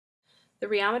The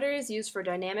rheometer is used for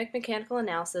dynamic mechanical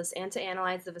analysis and to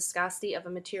analyze the viscosity of a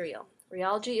material.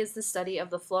 Rheology is the study of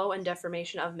the flow and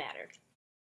deformation of matter.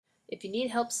 If you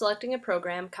need help selecting a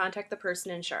program, contact the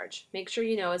person in charge. Make sure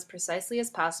you know as precisely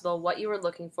as possible what you are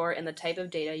looking for and the type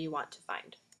of data you want to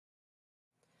find.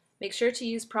 Make sure to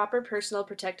use proper personal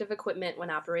protective equipment when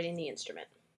operating the instrument.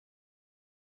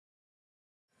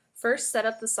 First, set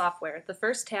up the software. The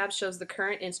first tab shows the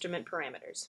current instrument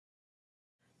parameters.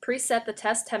 Preset the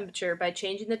test temperature by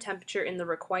changing the temperature in the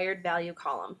required value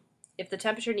column. If the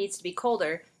temperature needs to be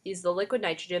colder, use the liquid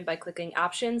nitrogen by clicking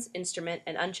Options, Instrument,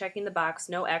 and unchecking the box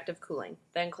No Active Cooling.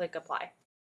 Then click Apply.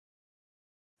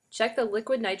 Check the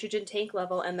liquid nitrogen tank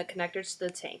level and the connectors to the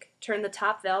tank. Turn the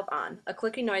top valve on. A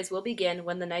clicking noise will begin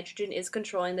when the nitrogen is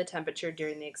controlling the temperature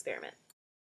during the experiment.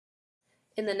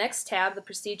 In the next tab, the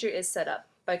procedure is set up.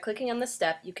 By clicking on the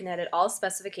step, you can edit all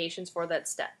specifications for that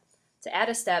step. To add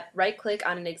a step, right-click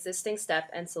on an existing step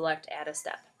and select Add a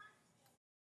Step.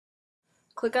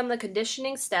 Click on the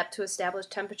Conditioning step to establish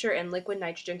temperature and liquid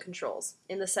nitrogen controls.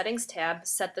 In the Settings tab,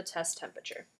 set the test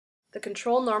temperature. The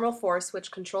Control Normal Force,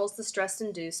 which controls the stress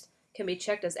induced, can be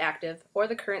checked as active, or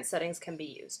the current settings can be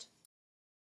used.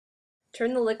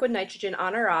 Turn the liquid nitrogen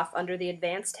on or off under the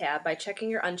Advanced tab by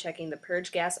checking or unchecking the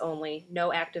Purge Gas Only,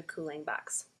 No Active Cooling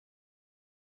box.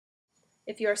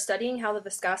 If you are studying how the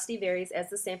viscosity varies as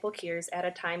the sample cures, add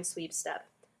a time sweep step.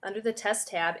 Under the Test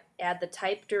tab, add the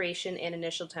type, duration, and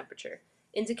initial temperature.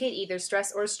 Indicate either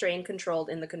stress or strain controlled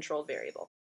in the control variable.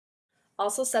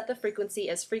 Also set the frequency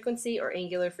as frequency or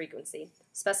angular frequency.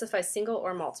 Specify single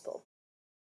or multiple.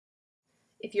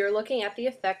 If you are looking at the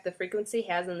effect the frequency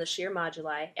has on the shear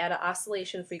moduli, add an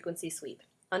oscillation frequency sweep.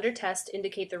 Under Test,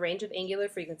 indicate the range of angular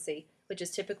frequency, which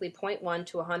is typically 0.1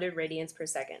 to 100 radians per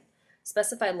second.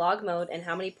 Specify log mode and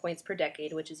how many points per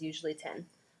decade, which is usually 10.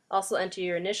 Also enter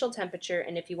your initial temperature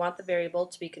and if you want the variable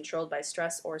to be controlled by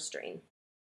stress or strain.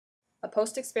 A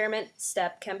post-experiment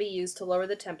step can be used to lower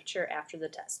the temperature after the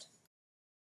test.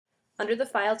 Under the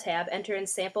File tab, enter in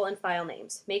sample and file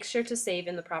names. Make sure to save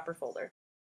in the proper folder.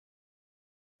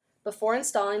 Before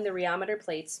installing the rheometer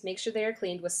plates, make sure they are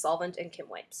cleaned with solvent and Kim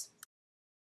wipes.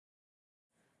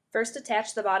 First,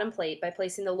 attach the bottom plate by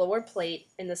placing the lower plate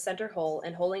in the center hole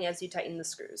and holding as you tighten the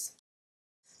screws.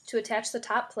 To attach the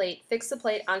top plate, fix the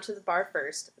plate onto the bar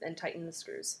first and tighten the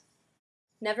screws.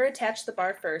 Never attach the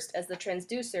bar first as the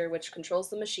transducer, which controls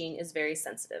the machine, is very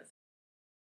sensitive.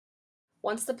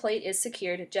 Once the plate is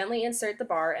secured, gently insert the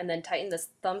bar and then tighten the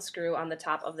thumb screw on the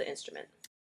top of the instrument.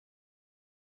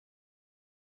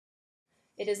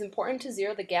 It is important to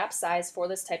zero the gap size for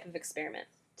this type of experiment.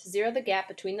 To zero the gap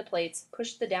between the plates,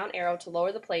 push the down arrow to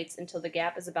lower the plates until the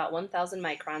gap is about 1,000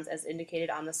 microns as indicated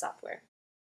on the software.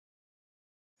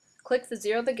 Click the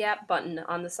Zero the Gap button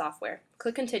on the software.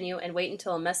 Click Continue and wait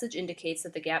until a message indicates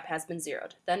that the gap has been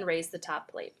zeroed. Then raise the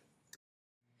top plate.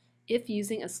 If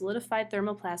using a solidified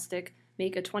thermoplastic,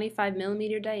 make a 25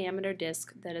 mm diameter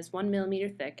disc that is 1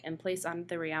 mm thick and place on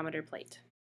the rheometer plate.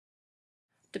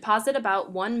 Deposit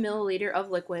about 1 milliliter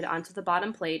of liquid onto the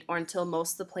bottom plate or until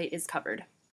most of the plate is covered.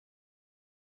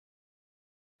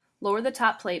 Lower the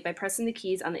top plate by pressing the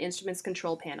keys on the instrument's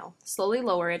control panel. Slowly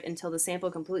lower it until the sample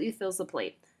completely fills the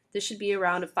plate. This should be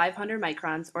around 500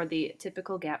 microns or the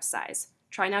typical gap size.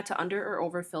 Try not to under or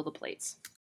overfill the plates.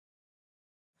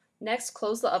 Next,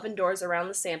 close the oven doors around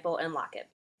the sample and lock it.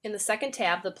 In the second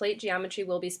tab, the plate geometry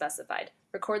will be specified.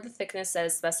 Record the thickness that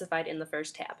is specified in the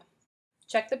first tab.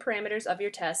 Check the parameters of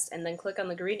your test and then click on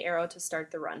the green arrow to start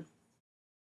the run.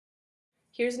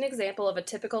 Here's an example of a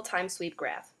typical time sweep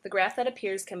graph. The graph that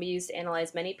appears can be used to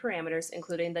analyze many parameters,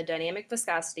 including the dynamic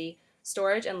viscosity,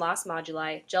 storage and loss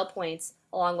moduli, gel points,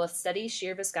 along with steady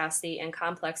shear viscosity and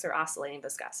complex or oscillating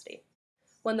viscosity.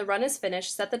 When the run is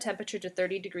finished, set the temperature to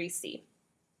 30 degrees C.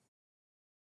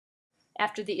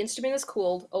 After the instrument is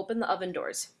cooled, open the oven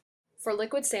doors. For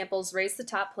liquid samples, raise the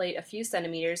top plate a few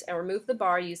centimeters and remove the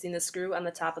bar using the screw on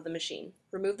the top of the machine.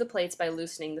 Remove the plates by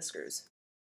loosening the screws.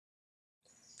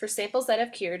 For samples that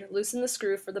have cured, loosen the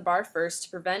screw for the bar first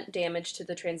to prevent damage to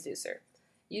the transducer.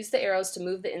 Use the arrows to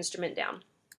move the instrument down.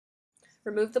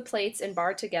 Remove the plates and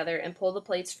bar together and pull the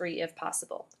plates free if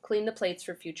possible. Clean the plates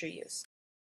for future use.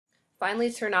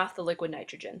 Finally, turn off the liquid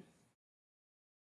nitrogen.